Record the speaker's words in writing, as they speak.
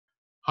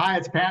Hi,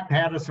 it's Pat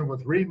Pattison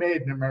with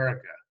Remade in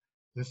America.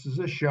 This is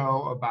a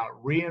show about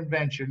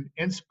reinvention,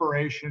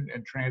 inspiration,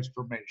 and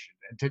transformation.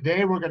 And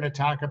today we're going to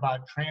talk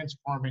about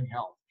transforming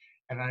health.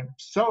 And I'm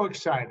so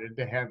excited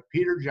to have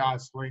Peter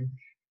Josling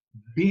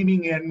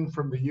beaming in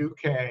from the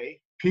UK.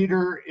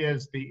 Peter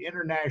is the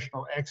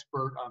international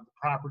expert on the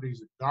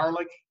properties of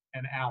garlic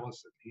and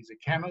allicin. He's a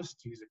chemist,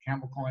 he's a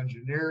chemical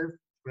engineer,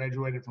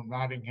 graduated from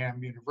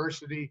Nottingham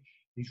University.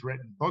 He's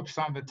written books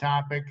on the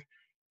topic.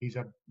 He's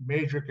a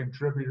major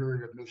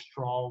contributor to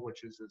Mistral,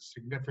 which is a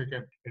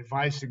significant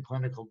advice and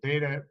clinical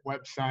data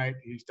website.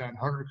 He's done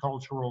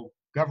horticultural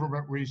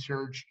government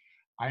research.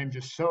 I am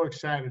just so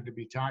excited to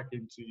be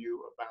talking to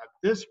you about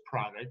this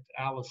product,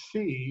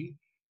 Alli-C,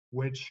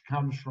 which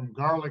comes from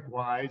Garlic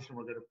Wise, and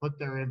we're going to put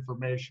their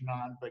information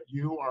on, but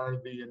you are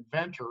the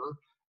inventor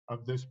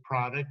of this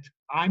product.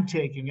 I'm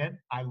taking it.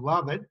 I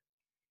love it.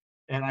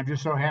 And I'm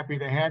just so happy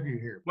to have you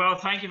here. Well,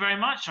 thank you very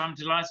much. I'm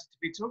delighted to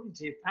be talking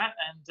to you, Pat.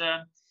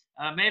 And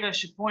maybe I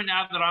should point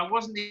out that I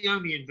wasn't the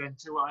only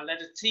inventor. I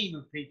led a team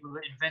of people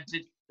that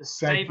invented the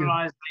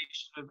stabilization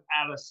of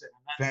allicin.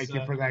 Thank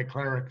you for that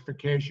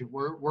clarification.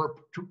 We're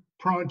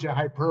prone to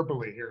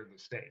hyperbole here in the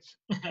States.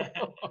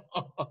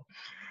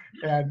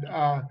 And,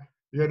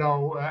 you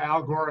know,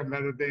 Al Gore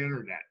invented the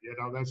internet. You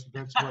know, that's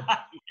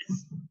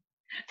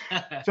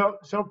what.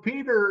 So,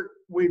 Peter,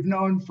 we've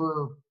known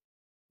for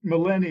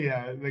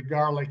millennia that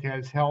garlic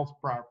has health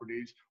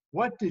properties.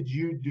 What did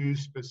you do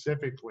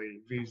specifically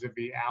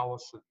vis-a-vis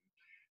allicin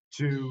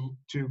to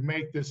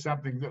make this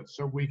something that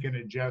so we can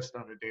ingest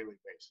on a daily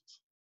basis?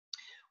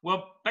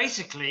 Well,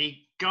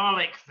 basically,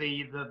 garlic,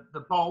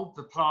 the bulb,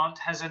 the plant,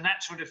 has a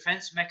natural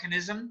defense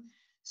mechanism.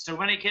 So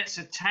when it gets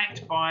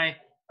attacked by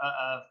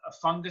a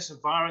fungus, a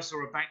virus,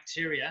 or a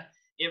bacteria,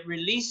 it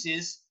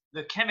releases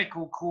the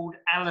chemical called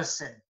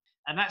allicin.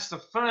 And that's the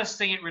first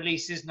thing it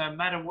releases, no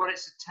matter what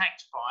it's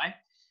attacked by.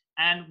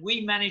 And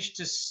we managed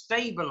to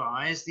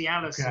stabilize the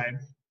allicin.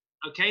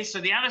 Okay,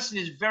 so the allicin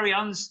is very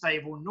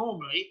unstable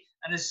normally.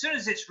 And as soon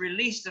as it's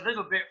released a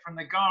little bit from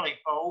the garlic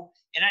bulb,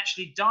 it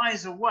actually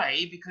dies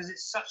away because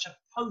it's such a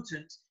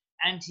potent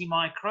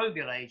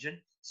antimicrobial agent.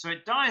 So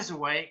it dies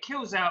away, it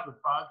kills out the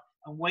bug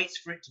and waits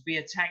for it to be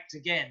attacked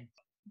again.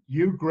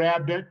 You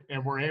grabbed it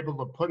and were able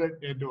to put it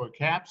into a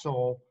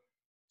capsule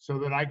so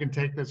that I can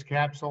take this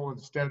capsule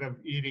instead of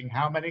eating.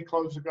 How many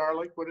cloves of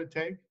garlic would it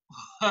take?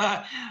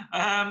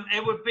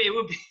 It would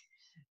be,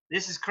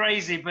 this is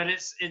crazy, but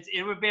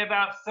it would be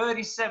about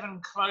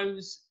 37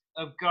 cloves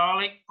of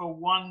garlic for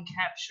one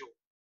capsule.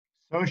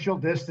 Social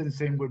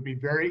distancing would be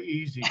very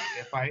easy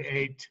if I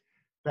ate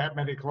that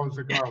many cloves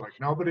of garlic.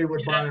 Nobody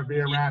would want to be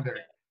around it.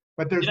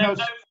 But there's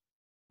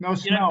no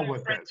smell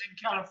with this. In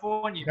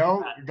California.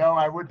 No,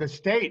 I would.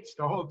 The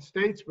whole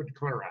states would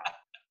clear out.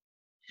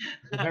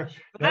 But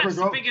that's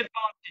the big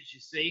advantage,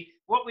 you see.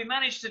 What we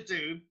managed to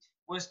do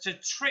was to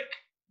trick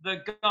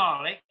the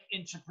garlic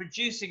into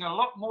producing a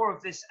lot more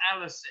of this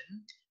allicin,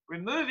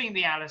 removing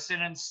the allicin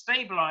and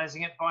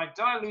stabilizing it by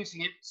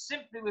diluting it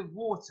simply with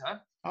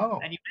water.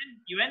 Oh. And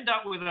you end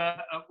up with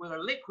a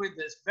liquid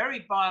that's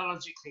very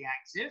biologically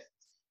active,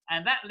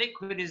 and that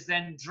liquid is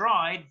then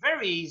dried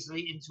very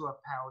easily into a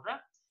powder,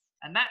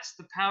 and that's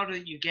the powder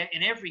that you get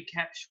in every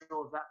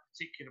capsule of that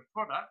particular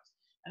product.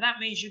 And that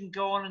means you can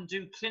go on and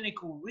do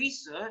clinical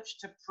research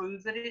to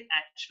prove that it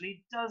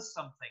actually does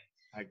something.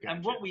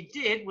 And what we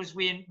did was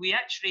we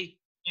actually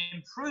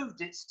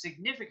improved it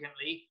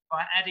significantly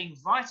by adding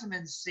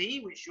vitamin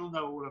C, which you'll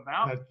know all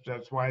about.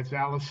 That's why it's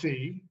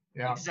Alli-C.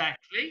 Yeah.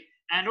 Exactly.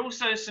 And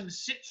also some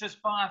citrus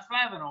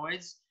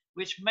bioflavonoids,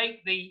 which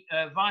make the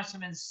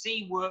vitamin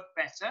C work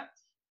better.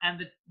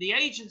 And the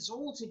agents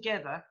all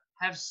together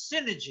have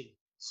synergy.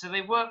 So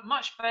they work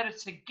much better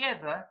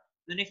together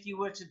than if you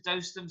were to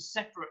dose them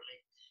separately.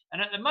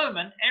 And at the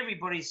moment,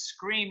 everybody's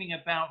screaming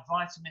about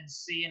vitamin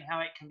C and how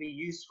it can be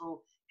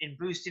useful in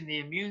boosting the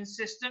immune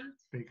system.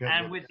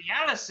 And with the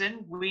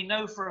allicin, we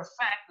know for a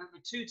fact that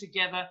the two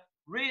together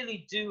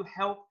really do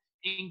help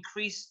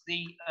increase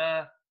the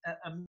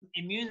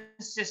immune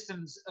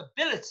system's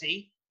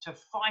ability to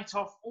fight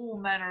off all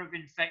manner of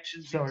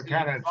infections, so it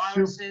kind of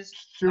viruses,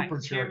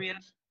 bacteria,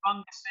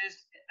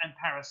 funguses, and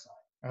parasites.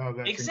 Oh,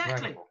 that's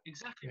incredible.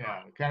 Exactly. Yeah,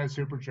 right. It kind of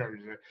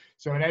supercharges it.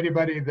 So, and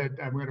anybody that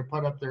I'm going to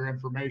put up their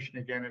information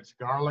again, it's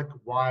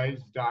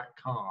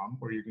garlicwise.com,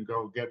 where you can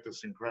go get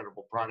this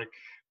incredible product.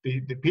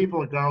 The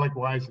people at Garlic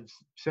Wise have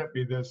sent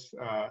me this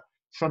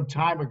some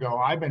time ago.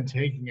 I've been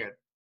taking it,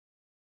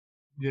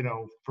 you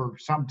know, for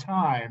some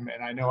time,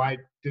 and I know I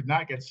did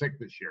not get sick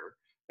this year.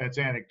 That's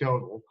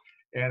anecdotal.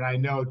 And I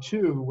know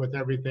too, with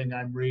everything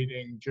I'm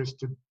reading, just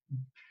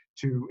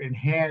to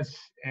enhance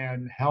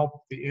and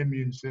help the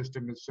immune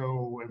system is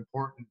so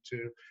important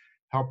to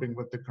helping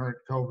with the current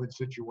COVID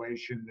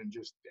situation and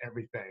just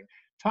everything.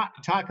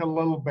 Talk a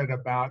little bit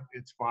about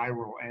its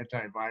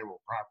antiviral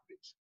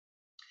properties.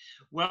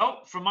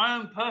 Well, from my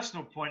own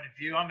personal point of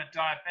view, I'm a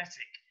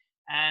diabetic.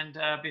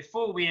 And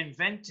before we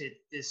invented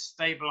this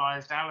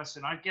stabilized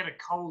allicin, I'd get a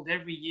cold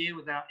every year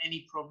without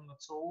any problem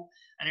at all.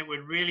 And it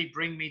would really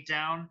bring me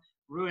down,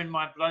 ruin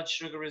my blood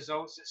sugar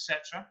results,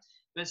 etc.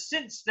 But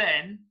since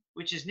then,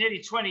 which is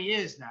nearly 20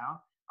 years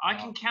now, I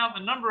can count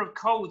the number of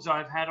colds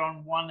I've had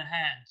on one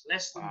hand,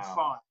 less than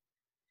 5.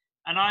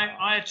 And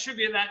I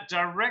attribute that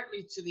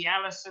directly to the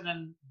Allicin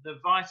and the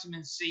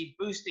vitamin C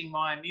boosting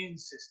my immune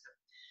system.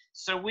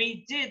 So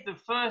we did the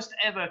first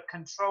ever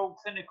controlled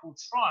clinical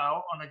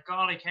trial on a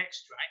garlic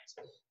extract,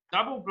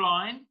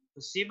 double-blind,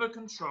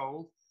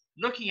 placebo-controlled,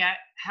 looking at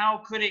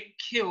how could it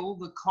kill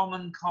the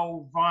common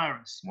cold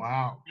virus.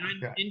 Wow.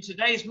 Okay. In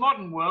today's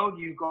modern world,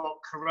 you've got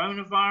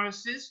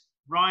coronaviruses,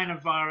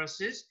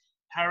 rhinoviruses,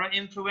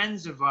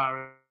 parainfluenza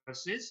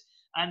viruses,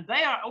 and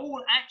they are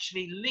all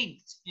actually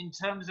linked in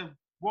terms of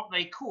what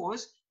they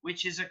cause,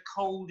 which is a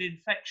cold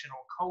infection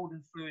or cold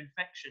and flu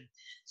infection.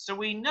 So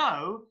we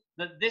know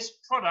that this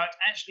product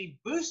actually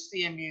boosts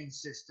the immune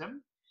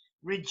system,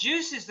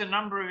 reduces the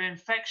number of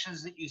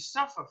infections that you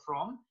suffer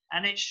from,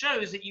 and it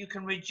shows that you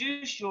can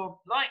reduce your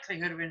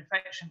likelihood of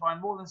infection by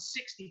more than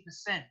 60%.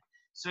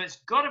 So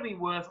it's got to be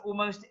worth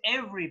almost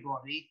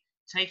everybody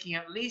taking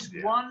at least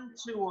 1,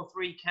 2, or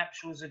 3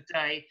 capsules a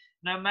day,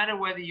 no matter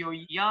whether you're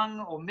young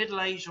or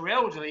middle-aged or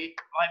elderly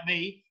like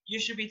me. You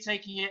should be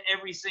taking it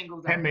every single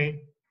day. And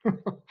me.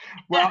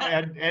 Well,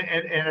 and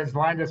as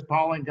Linus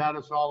Pauling got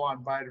us all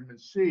on vitamin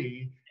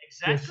C,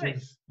 exactly.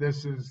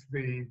 This is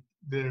the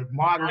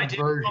modern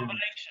version.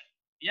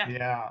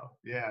 Yeah.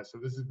 Yeah. So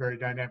this is very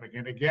dynamic.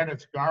 And again,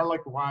 it's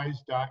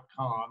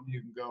garlicwise.com.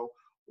 You can go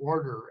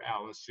order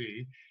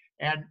Alli-C.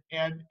 And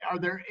are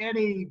there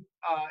any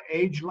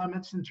age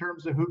limits in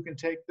terms of who can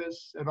take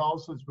this at all,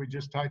 since we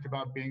just talked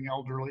about being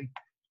elderly?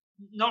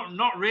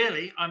 Not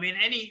really. I mean,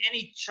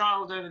 any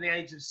child over the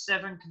age of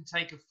 7 can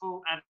take a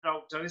full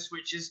adult dose,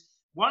 which is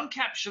 1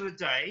 capsule a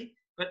day.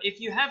 But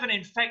if you have an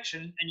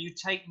infection and you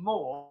take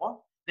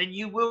more, then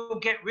you will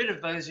get rid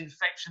of those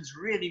infections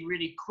really,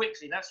 really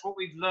quickly. That's what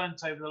we've learned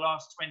over the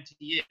last 20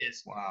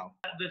 years. Wow.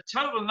 The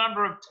total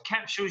number of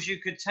capsules you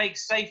could take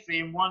safely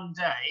in one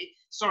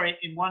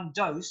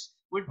dose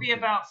would be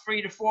about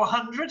 300 to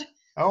 400.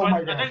 Oh,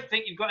 my God. I don't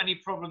think you've got any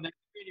problem. They're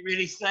really,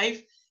 really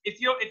safe. If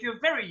you're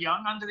very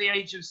young, under the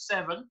age of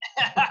 7,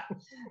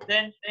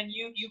 then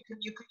you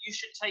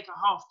should take a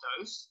half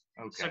dose.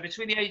 Okay. So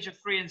between the age of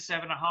 3 and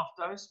 7, a half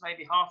dose,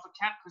 maybe half a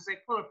cap, because they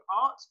pull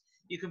apart.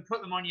 You can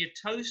put them on your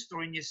toast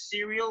or in your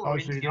cereal. Oh,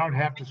 so you don't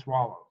have to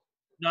swallow.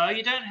 No,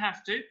 you don't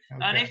have to. Okay.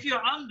 And if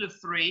you're under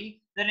 3,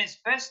 then it's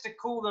best to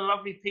call the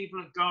lovely people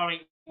at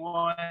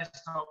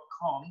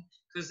garlicwise.com,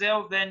 because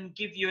they'll then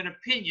give you an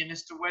opinion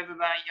as to whether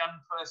that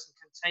young person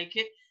can take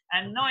it.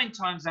 And 9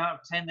 times out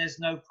of 10, there's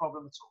no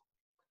problem at all.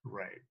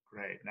 Great.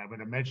 And I'm going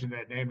to mention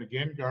that name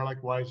again,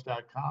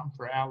 garlicwise.com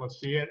for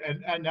Alli-C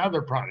and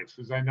other products,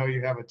 because I know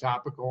you have a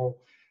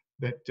topical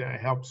that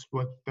helps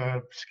with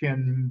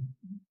skin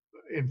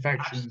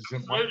infections.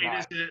 Absolutely. And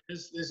whatnot.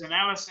 There's an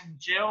Allicin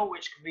gel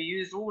which can be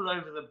used all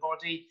over the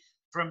body,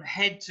 from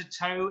head to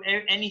toe,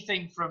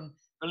 anything from,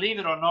 believe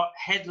it or not,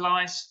 head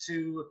lice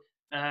to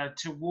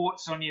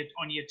warts on your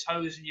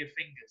toes and your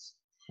fingers.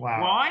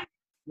 Wow.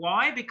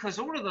 Why? Because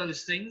all of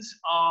those things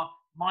are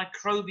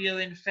microbial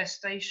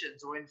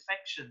infestations or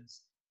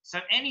infections. So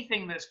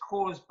anything that's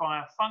caused by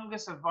a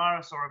fungus, a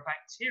virus, or a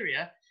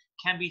bacteria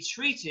can be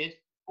treated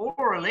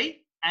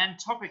orally and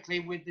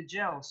topically with the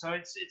gel. So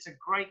it's a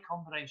great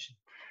combination.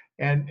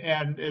 And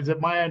is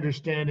it my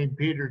understanding,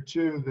 Peter,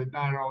 too, that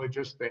not only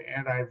just the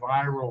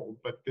antiviral,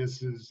 but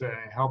this is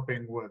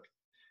helping with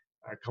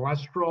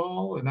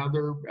cholesterol and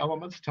other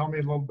elements? Tell me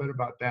a little bit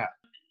about that.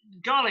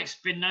 Garlic's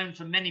been known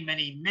for many,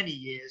 many, many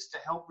years to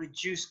help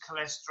reduce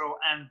cholesterol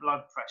and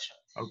blood pressure.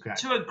 Okay.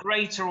 To a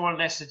greater or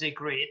lesser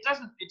degree. It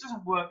doesn't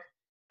work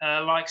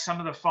like some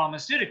of the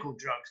pharmaceutical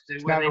drugs do.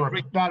 It's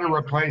not a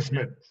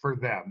replacement for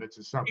them. It's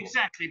a supplement.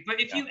 Exactly. But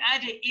if you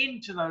add it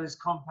into those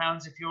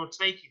compounds, if you're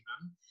taking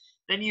them,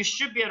 then you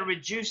should be able to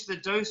reduce the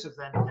dose of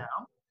them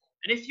down.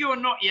 And if you're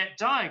not yet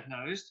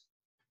diagnosed,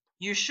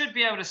 you should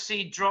be able to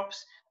see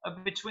drops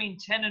of between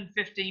 10 and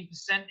 15%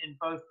 in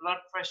both blood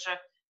pressure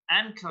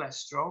and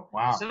cholesterol.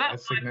 Wow, so that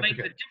might make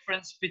the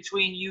difference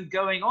between you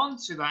going on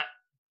to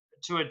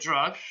a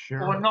drug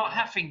or not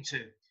having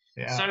to.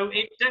 Yeah. So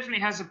it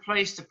definitely has a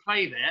place to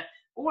play there.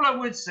 All I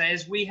would say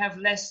is we have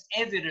less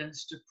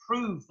evidence to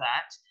prove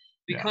that,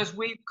 because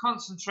we've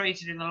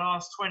concentrated in the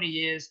last 20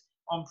 years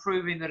on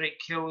proving that it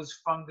kills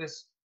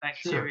fungus,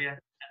 bacteria,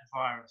 and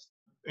virus.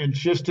 And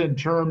just in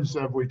terms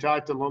of, we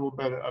talked a little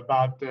bit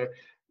about the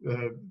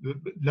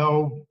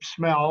no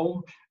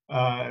smell,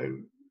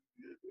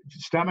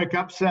 stomach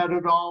upset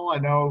at all? I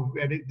know,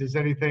 does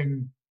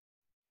anything?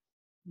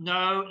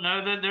 No,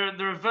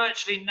 there are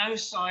virtually no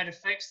side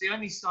effects. The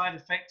only side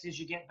effect is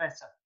you get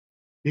better.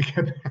 You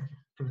get better,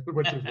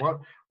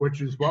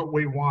 which is what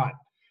we want.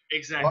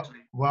 Exactly.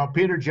 Well,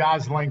 Peter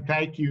Josling,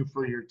 thank you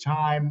for your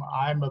time.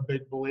 I'm a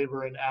big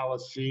believer in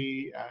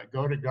Alli-C.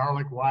 Go to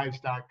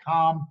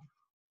garlicwise.com,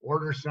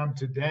 order some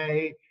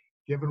today.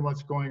 Given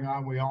what's going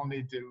on, we all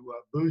need to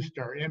boost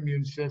our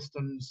immune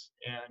systems,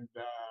 and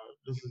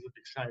this is an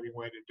exciting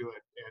way to do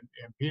it.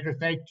 And Peter,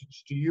 thanks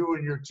to you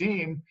and your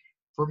team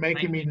for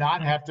making me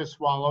not have to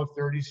swallow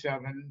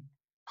 37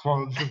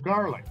 cloves of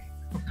garlic.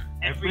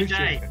 every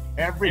day.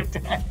 Every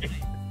day.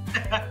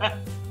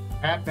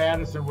 Pat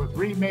Pattison with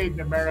Remade in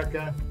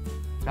America.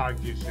 Talk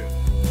to you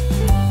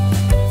soon.